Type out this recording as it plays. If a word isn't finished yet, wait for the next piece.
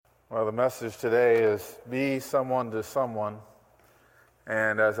Well, the message today is be someone to someone.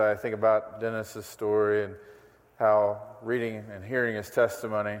 And as I think about Dennis's story and how reading and hearing his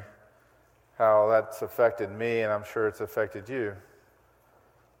testimony, how that's affected me, and I'm sure it's affected you.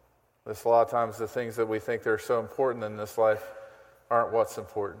 There's a lot of times the things that we think are so important in this life aren't what's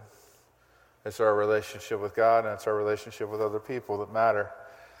important. It's our relationship with God, and it's our relationship with other people that matter.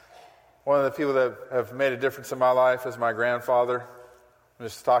 One of the people that have made a difference in my life is my grandfather. I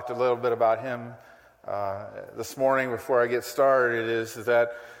just talked a little bit about him this morning before I get started. Is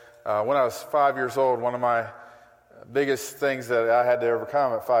that when I was 5 years old, one of my biggest things that I had to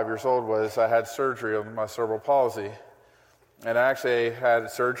overcome at 5 years old was I had surgery on my cerebral palsy. And I actually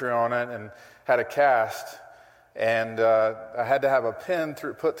had surgery on it and had a cast. And I had to have a pin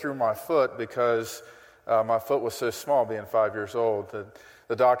put through my foot because my foot was so small being 5 years old.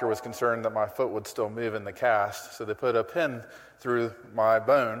 The doctor was concerned that my foot would still move in the cast. So they put a pin through my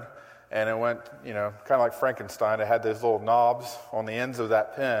bone, and it went, kind of like Frankenstein. It had those little knobs on the ends of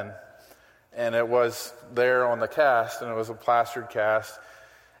that pin, and it was there on the cast, and it was a plastered cast.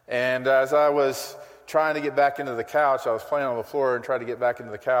 And as I was trying to get back into the couch, I was playing on the floor and tried to get back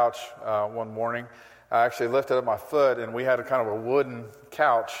into the couch one morning. I actually lifted up my foot, and we had a kind of a wooden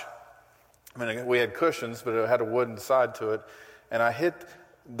couch. I mean, we had cushions, but it had a wooden side to it. And I hit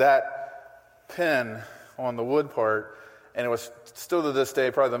that pin on the wood part, and it was still to this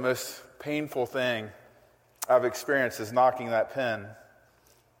day probably the most painful thing I've experienced is knocking that pin.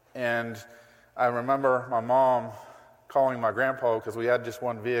 And I remember my mom calling my grandpa, because we had just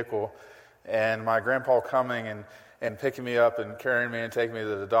one vehicle, and my grandpa coming and picking me up and carrying me and taking me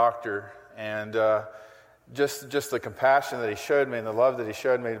to the doctor. And just the compassion that he showed me and the love that he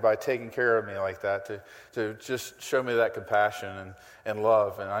showed me by taking care of me like that, to just show me that compassion and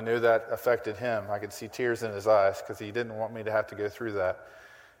love. And I knew that affected him. I could see tears in his eyes because he didn't want me to have to go through that.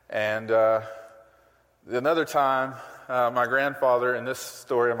 And another time, my grandfather, and this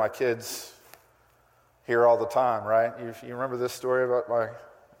story my kids hear all the time, right? You remember this story about my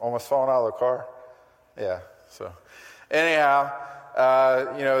almost falling out of the car? Yeah, so anyhow,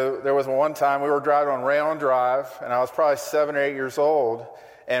 there was one time we were driving on Rayon Drive, and I was probably 7 or 8 years old,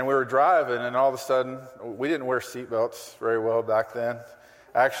 and we were driving, and all of a sudden, we didn't wear seatbelts very well back then.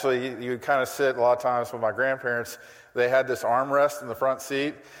 Actually, you would kind of sit a lot of times with my grandparents. They had this armrest in the front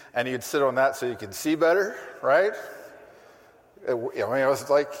seat, and you'd sit on that so you could see better, right? It was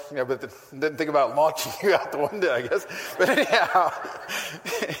like, but didn't think about launching you out the window, I guess. But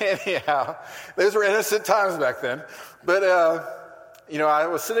anyhow, those were innocent times back then. But, I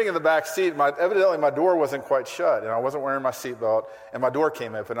was sitting in the back seat. Evidently, my door wasn't quite shut, and I wasn't wearing my seatbelt, and my door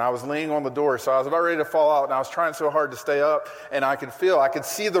came open, and I was leaning on the door, so I was about ready to fall out, and I was trying so hard to stay up, and I could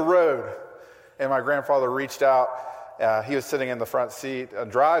see the road. And my grandfather reached out. He was sitting in the front seat,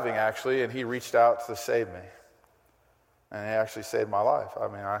 driving, actually, and he reached out to save me. And he actually saved my life. I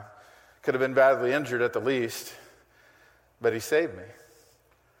mean, I could have been badly injured at the least, but he saved me.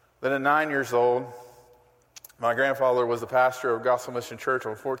 Then at 9 years old, my grandfather was the pastor of Gospel Mission Church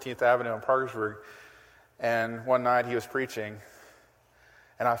on 14th Avenue in Parkersburg. And one night he was preaching,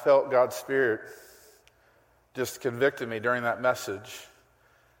 and I felt God's Spirit just convicted me during that message.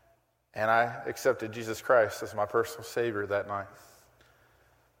 And I accepted Jesus Christ as my personal Savior that night.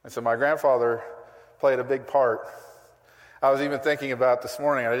 And so my grandfather played a big part. I was even thinking about this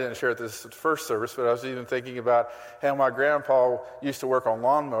morning, I didn't share it this first service, but I was even thinking about how my grandpa used to work on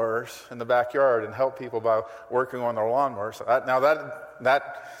lawnmowers in the backyard and help people by working on their lawnmowers. Now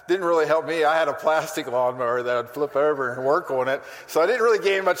that didn't really help me. I had a plastic lawnmower that I'd flip over and work on it, so I didn't really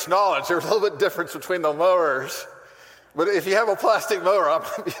gain much knowledge. There was a little bit difference between the mowers. But if you have a plastic mower, I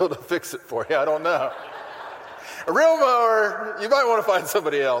might be able to fix it for you. I don't know. A real mower, you might want to find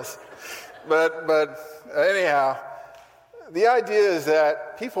somebody else. But anyhow, the idea is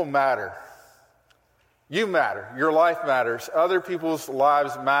that people matter. You matter. Your life matters. Other people's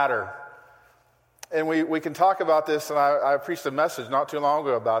lives matter. And we can talk about this, and I preached a message not too long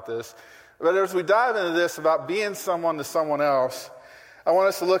ago about this. But as we dive into this about being someone to someone else, I want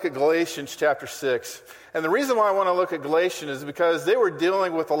us to look at Galatians chapter 6. And the reason why I want to look at Galatians is because they were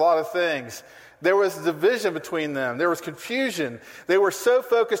dealing with a lot of things. There was division between them. There was confusion. They were so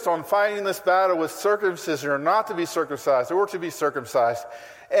focused on fighting this battle with circumcision or not to be circumcised or to be circumcised.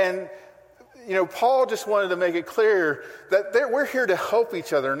 And, Paul just wanted to make it clear that we're here to help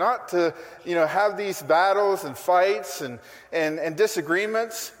each other, not to, have these battles and fights and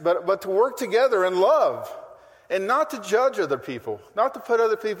disagreements, but to work together in love and not to judge other people, not to put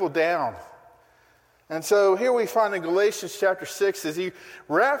other people down. And so here we find in Galatians chapter 6 as he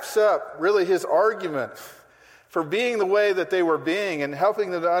wraps up really his argument for being the way that they were being and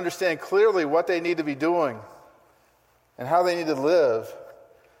helping them to understand clearly what they need to be doing and how they need to live,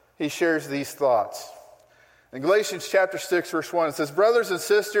 he shares these thoughts. In Galatians chapter 6, verse 1, it says, "Brothers and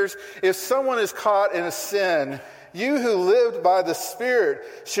sisters, if someone is caught in a sin, you who lived by the Spirit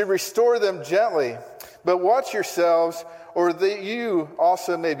should restore them gently. But watch yourselves, or that you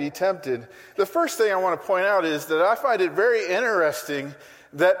also may be tempted." The first thing I want to point out is that I find it very interesting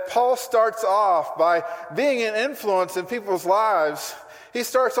that Paul starts off by being an influence in people's lives. He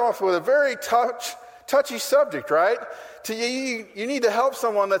starts off with a very touchy subject, right? You need to help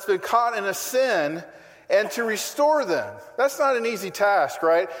someone that's been caught in a sin and to restore them. That's not an easy task,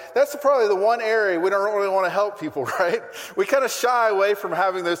 right? That's probably the one area we don't really want to help people, right? We kind of shy away from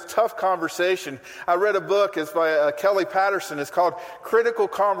having those tough conversations. I read a book, it's by Kelly Patterson. It's called Critical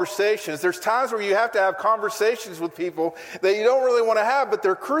Conversations. There's times where you have to have conversations with people that you don't really want to have, but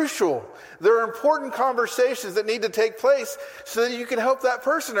they're crucial. They're important conversations that need to take place so that you can help that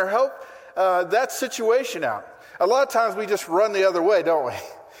person or help that situation out. A lot of times we just run the other way, don't we?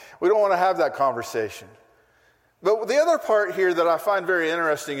 We don't want to have that conversation. But the other part here that I find very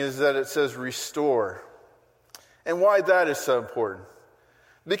interesting is that it says restore. And why that is so important.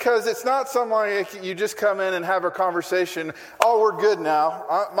 Because it's not something like you just come in and have a conversation, "Oh, we're good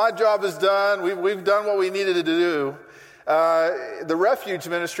now. My job is done. We've done what we needed to do." The refuge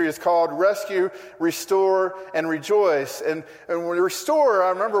ministry is called Rescue, Restore, and Rejoice. And when Restore, I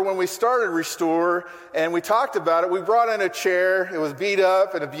remember when we started Restore and we talked about it, we brought in a chair. It was beat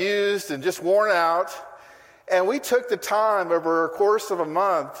up and abused and just worn out. And we took the time over a course of a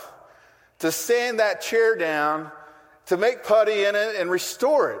month to sand that chair down, to make putty in it and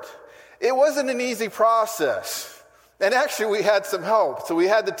restore it. It wasn't an easy process. And actually, we had some help. So we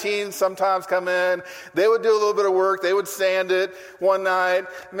had the teens sometimes come in. They would do a little bit of work. They would sand it one night,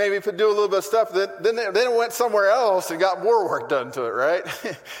 maybe do a little bit of stuff. Then it went somewhere else and got more work done to it, right?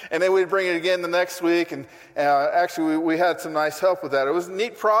 And then we'd bring it again the next week. And actually, we had some nice help with that. It was a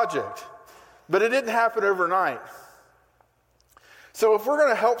neat project. But it didn't happen overnight. So if we're going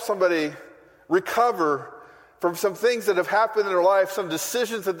to help somebody recover from some things that have happened in their life, some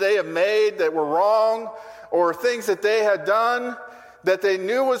decisions that they have made that were wrong, or things that they had done that they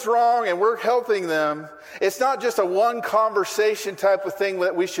knew was wrong, and we're helping them, it's not just a one conversation type of thing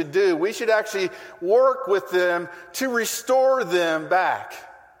that we should do. We should actually work with them to restore them back.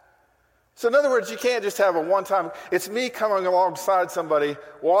 So in other words, you can't just have a one-time. It's me coming alongside somebody,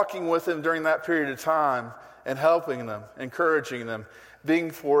 walking with them during that period of time and helping them, encouraging them, being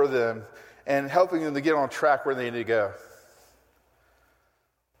for them, and helping them to get on track where they need to go.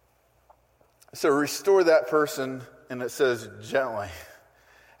 So restore that person, and it says gently.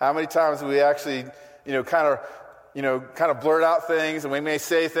 How many times do we actually, kind of blurt out things, and we may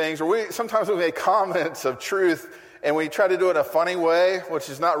say things, or sometimes we make comments of truth, and we try to do it in a funny way, which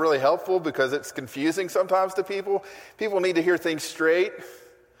is not really helpful because it's confusing sometimes to people. People need to hear things straight.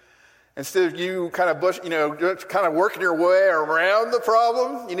 Instead of you kind of working your way around the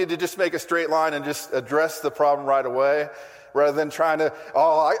problem, you need to just make a straight line and just address the problem right away, rather than trying to,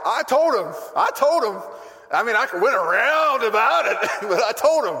 I told him. I mean, I went around about it, but I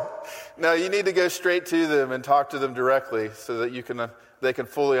told him. No, you need to go straight to them and talk to them directly so that they can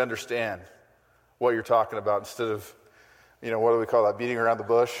fully understand what you're talking about instead of, what do we call that, beating around the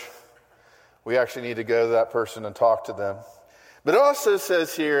bush. We actually need to go to that person and talk to them. But it also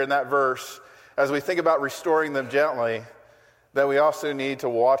says here in that verse, as we think about restoring them gently, that we also need to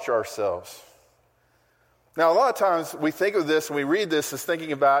watch ourselves. Now, a lot of times we think of this and we read this as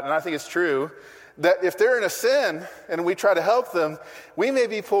thinking about, and I think it's true, that if they're in a sin and we try to help them, we may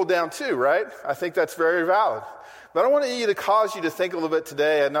be pulled down too, right? I think that's very valid. But I want to cause you to think a little bit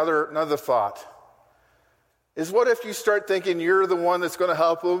today, another thought. Is what if you start thinking you're the one that's going to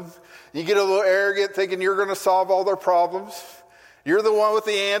help them? You get a little arrogant thinking you're going to solve all their problems. You're the one with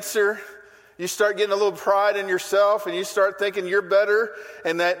the answer. You start getting a little pride in yourself and you start thinking you're better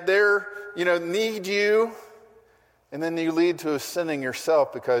and that they're, need you. And then you lead to sinning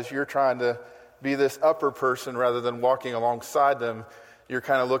yourself because you're trying to be this upper person rather than walking alongside them. You're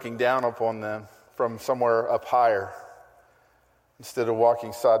kind of looking down upon them from somewhere up higher instead of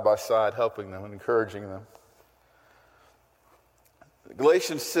walking side by side, helping them and encouraging them.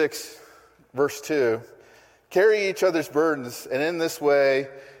 Galatians 6, verse 2, carry each other's burdens, and in this way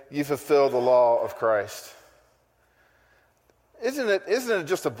you fulfill the law of Christ. Isn't it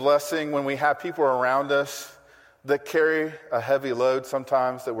just a blessing when we have people around us that carry a heavy load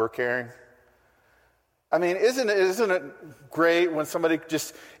sometimes that we're carrying? I mean, isn't it great when somebody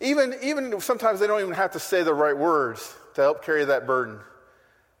just, even sometimes they don't even have to say the right words to help carry that burden,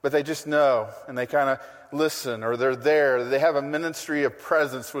 but they just know, and they kind of, listen, or they're there. They have a ministry of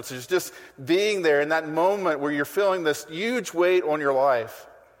presence, which is just being there in that moment where you're feeling this huge weight on your life.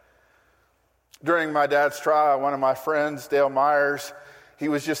 During my dad's trial, one of my friends, Dale Myers, he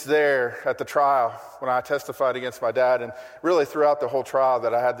was just there at the trial when I testified against my dad, and really throughout the whole trial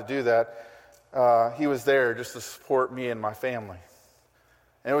that I had to do that, he was there just to support me and my family.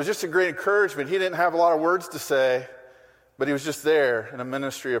 And it was just a great encouragement. He didn't have a lot of words to say, but he was just there in a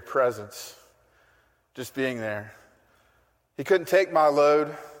ministry of presence, just being there. He couldn't take my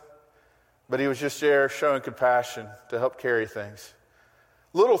load, but he was just there showing compassion to help carry things.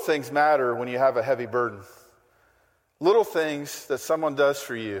 Little things matter when you have a heavy burden. Little things that someone does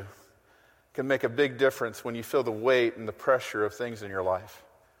for you can make a big difference when you feel the weight and the pressure of things in your life.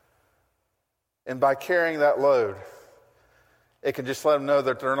 And by carrying that load, it can just let them know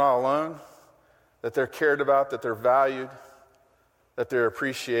that they're not alone, that they're cared about, that they're valued, that they're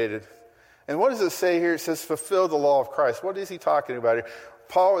appreciated. And what does it say here? It says, fulfill the law of Christ. What is he talking about here?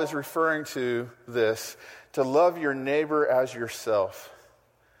 Paul is referring to this, to love your neighbor as yourself.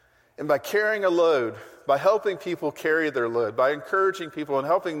 And by carrying a load, by helping people carry their load, by encouraging people and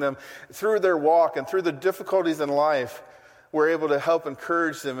helping them through their walk and through the difficulties in life, we're able to help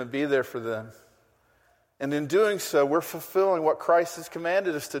encourage them and be there for them. And in doing so, we're fulfilling what Christ has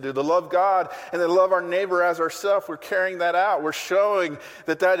commanded us to do, to love God and to love our neighbor as ourselves. We're carrying that out. We're showing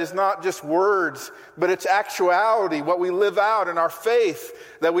that that is not just words, but it's actuality, what we live out in our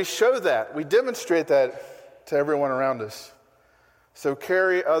faith, that we show that. We demonstrate that to everyone around us. So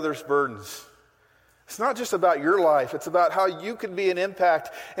carry others' burdens. It's not just about your life. It's about how you can be an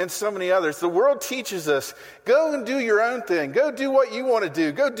impact in so many others. The world teaches us, go and do your own thing. Go do what you want to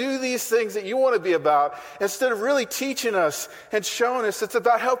do. Go do these things that you want to be about. Instead of really teaching us and showing us, it's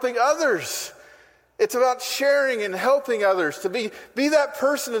about helping others. It's about sharing and helping others to be that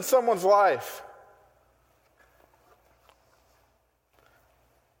person in someone's life.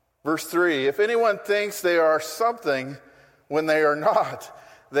 Verse 3, if anyone thinks they are something when they are not,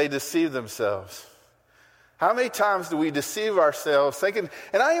 they deceive themselves. How many times do we deceive ourselves thinking,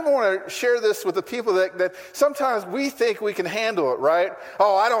 and I even want to share this with the people that sometimes we think we can handle it, right?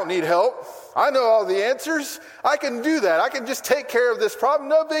 Oh, I don't need help. I know all the answers. I can do that. I can just take care of this problem.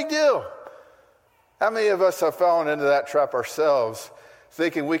 No big deal. How many of us have fallen into that trap ourselves,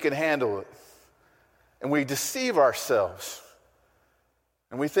 thinking we can handle it? And we deceive ourselves.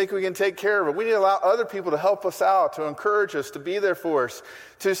 And we think we can take care of it. We need to allow other people to help us out, to encourage us, to be there for us,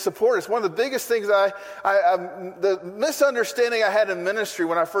 to support us. One of the biggest things the misunderstanding I had in ministry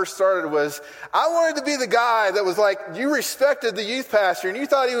when I first started was I wanted to be the guy that was like, you respected the youth pastor and you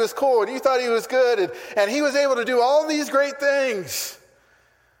thought he was cool and you thought he was good and he was able to do all these great things.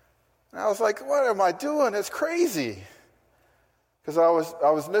 And I was like, what am I doing? It's crazy. Because I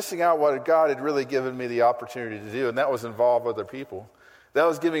was missing out what God had really given me the opportunity to do, and that was involve other people. That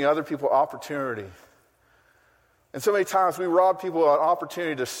was giving other people opportunity. And so many times we rob people of an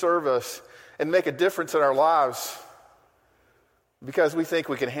opportunity to serve us and make a difference in our lives because we think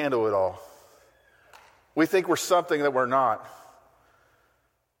we can handle it all. We think we're something that we're not.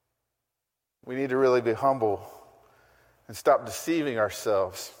 We need to really be humble and stop deceiving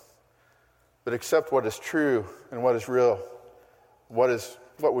ourselves, but accept what is true and what is real, what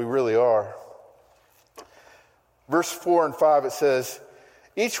we really are. Verse 4 and 5, it says,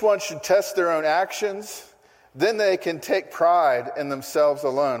 each one should test their own actions, then they can take pride in themselves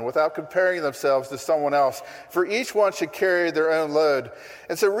alone without comparing themselves to someone else. For each one should carry their own load.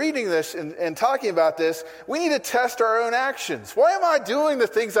 And so reading this and talking about this, we need to test our own actions. Why am I doing the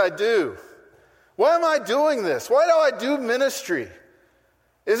things I do? Why am I doing this? Why do I do ministry?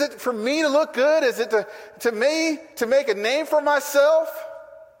 Is it for me to look good? Is it to me to make a name for myself?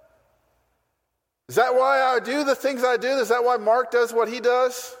 Is that why I do the things I do? Is that why Mark does what he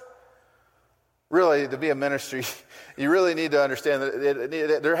does? Really, to be a ministry, you really need to understand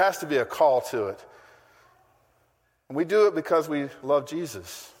that there has to be a call to it. And we do it because we love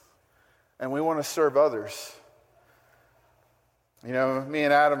Jesus. And we want to serve others. You know, me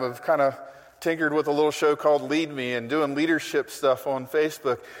and Adam have kind of tinkered with a little show called Lead Me and doing leadership stuff on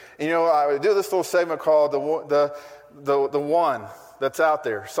Facebook. And, you know, I do this little segment called the one that's out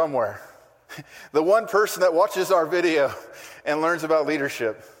there somewhere. The one person that watches our video and learns about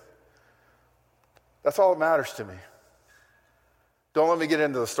leadership. That's all that matters to me. Don't let me get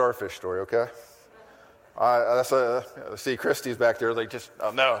into the starfish story, okay? See, Christy's back there like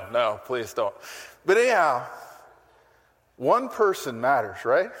no, please don't. But anyhow, one person matters,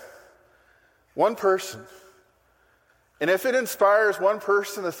 right? One person. And if it inspires one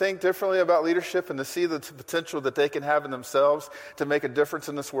person to think differently about leadership and to see the potential that they can have in themselves to make a difference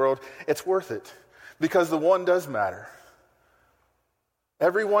in this world, it's worth it. because the one does matter.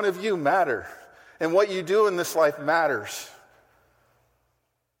 Every one of you matter. And what you do in this life matters.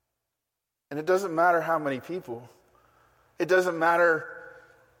 And it doesn't matter how many people. It doesn't matter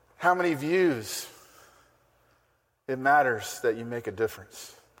how many views. It matters that you make a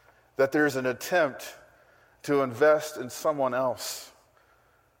difference. That there's an attempt to invest in someone else.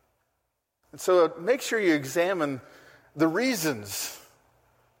 And so make sure you examine the reasons.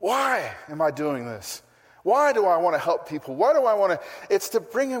 Why am I doing this? Why do I want to help people? Why do I want to? It's to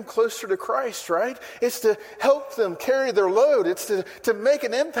bring them closer to Christ, right? It's to help them carry their load. It's to make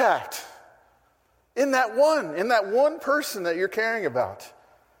an impact in that one person that you're caring about.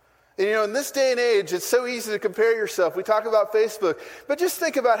 And in this day and age, it's so easy to compare yourself. We talk about Facebook, but just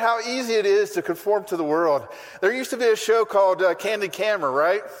think about how easy it is to conform to the world. There used to be a show called Candid Camera,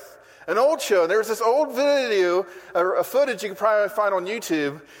 right? An old show. And there was this old video, a footage you can probably find on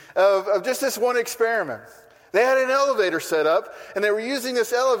YouTube, of just this one experiment. They had an elevator set up, and they were using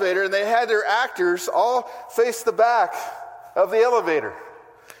this elevator, and they had their actors all face the back of the elevator.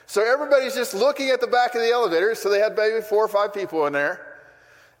 So everybody's just looking at the back of the elevator. So they had maybe 4 or 5 people in there.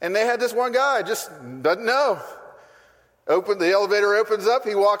 And they had this one guy, just doesn't know. The elevator opens up,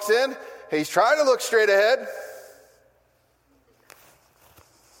 he walks in, he's trying to look straight ahead.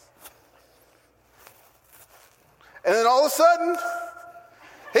 And then all of a sudden,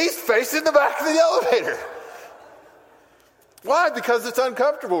 he's facing the back of the elevator. Why? Because it's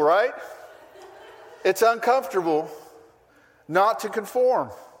uncomfortable, right? It's uncomfortable not to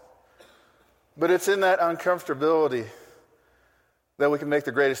conform. But it's in that uncomfortability that we can make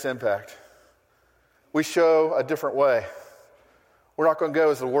the greatest impact. We show a different way. We're not going to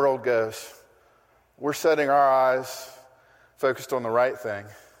go as the world goes. We're setting our eyes focused on the right thing.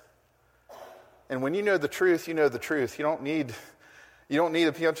 And when you know the truth, you know the truth. You don't need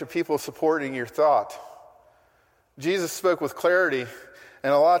a bunch of people supporting your thought. Jesus spoke with clarity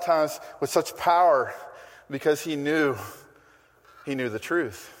and a lot of times with such power because he knew the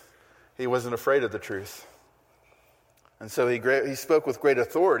truth. He wasn't afraid of the truth. And so he spoke with great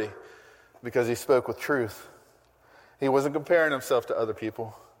authority because he spoke with truth. He wasn't comparing himself to other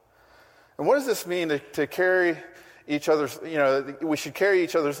people. And what does this mean to carry each other's, we should carry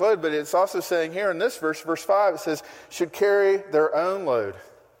each other's load, but it's also saying here in this verse 5, it says, should carry their own load.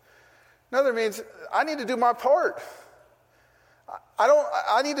 Another means, I need to do my part.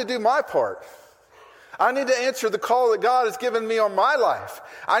 I need to do my part. I need to answer the call that God has given me on my life.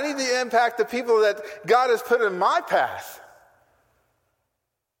 I need to impact the people that God has put in my path.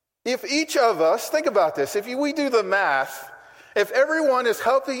 If each of us, think about this, if we do the math, if everyone is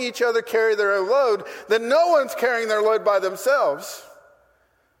helping each other carry their own load, then no one's carrying their load by themselves.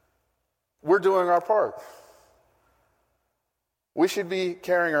 We're doing our part. We should be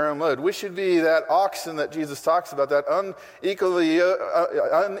carrying our own load. We should be that oxen that Jesus talks about, that unequal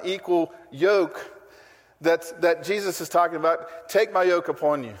yoke that Jesus is talking about. Take my yoke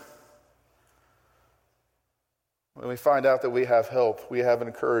upon you. When we find out that we have help, we have an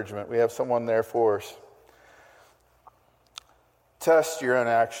encouragement, we have someone there for us. Test your own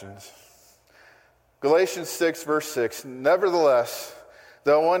actions. Galatians 6, verse 6, nevertheless,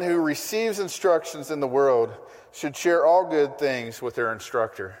 the one who receives instructions in the world should share all good things with their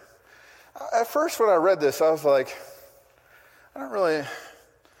instructor. At first when I read this, I was like, I don't really,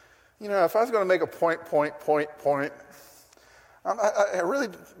 if I was going to make a point, I really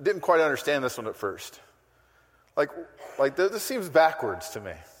didn't quite understand this one at first. Like this seems backwards to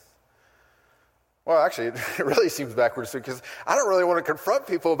me. Well, actually, it really seems backwards because I don't really want to confront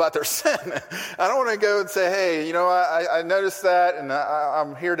people about their sin. I don't want to go and say, hey, I noticed that and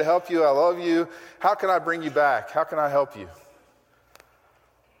I'm here to help you. I love you. How can I bring you back? How can I help you?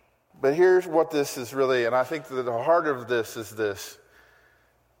 But here's what this is really, and I think that the heart of this is this.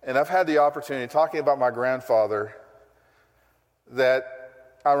 And I've had the opportunity, talking about my grandfather, that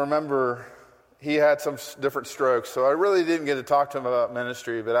I remember he had some different strokes. So I really didn't get to talk to him about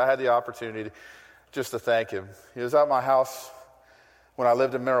ministry, but I had the opportunity just to thank him. He was at my house when I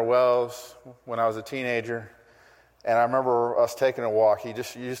lived in Mineral Wells when I was a teenager, and I remember us taking a walk. He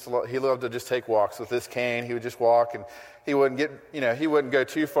loved to just take walks with this cane. He would just walk, and he wouldn't go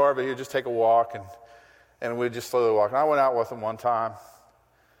too far, but he would just take a walk, and we'd just slowly walk. And I went out with him one time,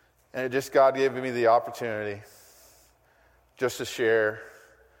 and God gave me the opportunity just to share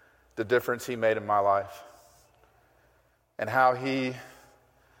the difference he made in my life and how he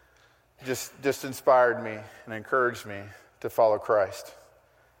just inspired me and encouraged me to follow Christ.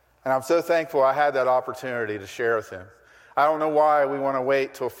 And I'm so thankful I had that opportunity to share with him. I don't know why we want to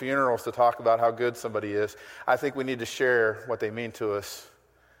wait till funerals to talk about how good somebody is. I think we need to share what they mean to us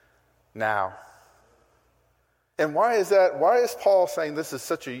now. And why is that? Why is Paul saying this is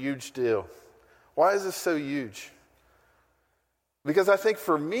such a huge deal? Why is this so huge? Because I think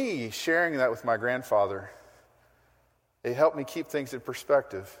for me, sharing that with my grandfather, it helped me keep things in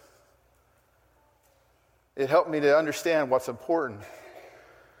perspective. It helped me to understand what's important.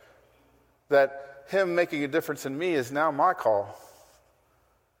 That him making a difference in me is now my call.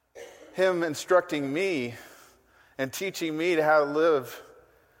 Him instructing me and teaching me to how to live,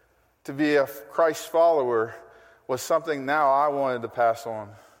 to be a Christ follower, was something now I wanted to pass on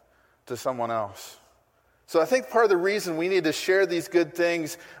to someone else. So I think part of the reason we need to share these good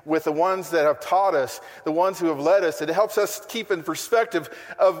things with the ones that have taught us, the ones who have led us, it helps us keep in perspective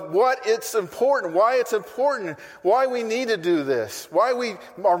of what it's important, why we need to do this, why we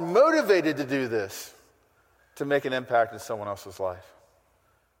are motivated to do this, to make an impact in someone else's life.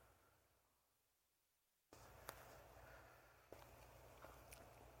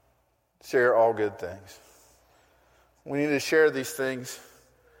 Share all good things. We need to share these things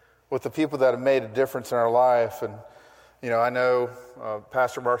with the people that have made a difference in our life. And, I know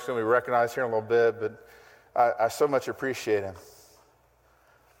Pastor Mark's going to be recognized here in a little bit, but I so much appreciate him.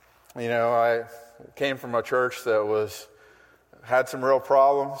 I came from a church that had some real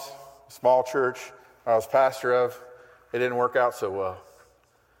problems, a small church I was pastor of. It didn't work out so well.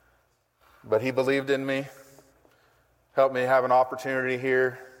 But he believed in me, helped me have an opportunity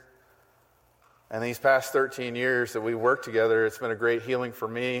here. And these past 13 years that we worked together, it's been a great healing for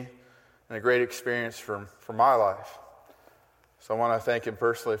me and a great experience for my life. So I want to thank him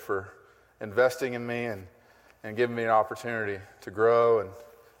personally for investing in me and giving me an opportunity to grow and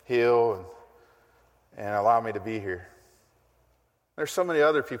heal and allow me to be here. There's so many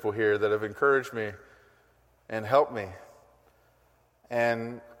other people here that have encouraged me and helped me.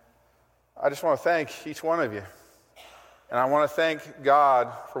 And I just want to thank each one of you. And I want to thank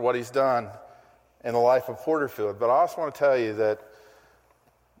God for what he's done in the life of Porterfield. But I also want to tell you that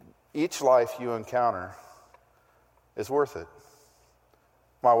each life you encounter is worth it.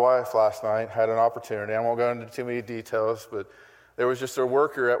 My wife last night had an opportunity. I won't go into too many details, but there was just a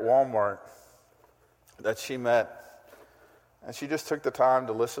worker at Walmart that she met. And she just took the time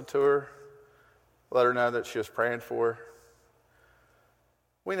to listen to her, let her know that she was praying for her.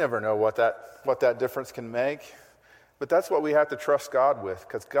 We never know what that difference can make. But that's what we have to trust God with,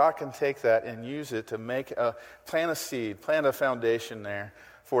 because God can take that and use it to plant a seed, plant a foundation there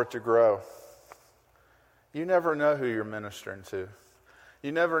for it to grow. You never know who you're ministering to.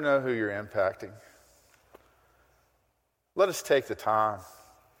 You never know who you're impacting. Let us take the time.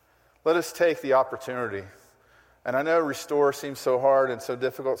 Let us take the opportunity. And I know Restore seems so hard and so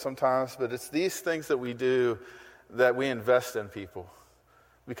difficult sometimes, but it's these things that we do that we invest in people,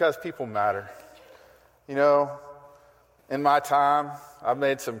 because people matter. In my time, I've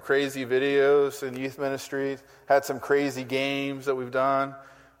made some crazy videos in youth ministry, had some crazy games that we've done.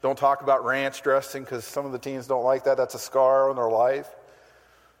 Don't talk about ranch dressing because some of the teens don't like that. That's a scar on their life.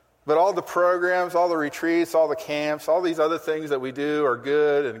 But all the programs, all the retreats, all the camps, all these other things that we do are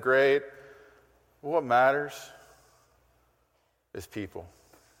good and great. What matters is people.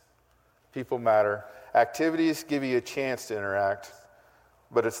 People matter. Activities give you a chance to interact,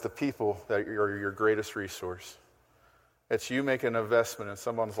 but it's the people that are your greatest resource. It's you making an investment in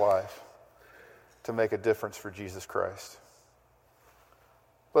someone's life to make a difference for Jesus Christ.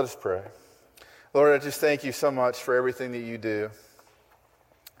 Let us pray. Lord, I just thank you so much for everything that you do.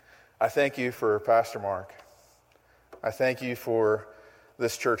 I thank you for Pastor Mark. I thank you for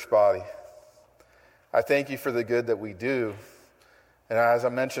this church body. I thank you for the good that we do. And as I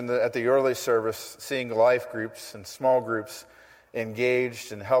mentioned at the early service, seeing life groups and small groups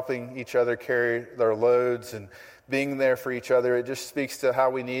engaged and helping each other carry their loads and being there for each other, it just speaks to how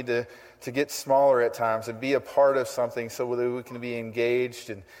we need to get smaller at times and be a part of something so that we can be engaged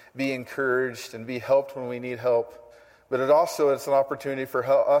and be encouraged and be helped when we need help. But it's an opportunity for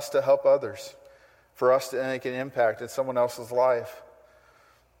us to help others, for us to make an impact in someone else's life.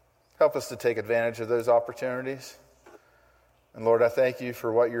 Help us to take advantage of those opportunities. And Lord, I thank you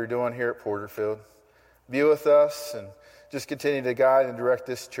for what you're doing here at Porterfield. Be with us and just continue to guide and direct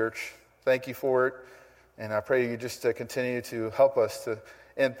this church. Thank you for it. And I pray you just to continue to help us to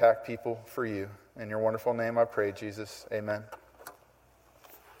impact people for you. In your wonderful name I pray, Jesus. Amen.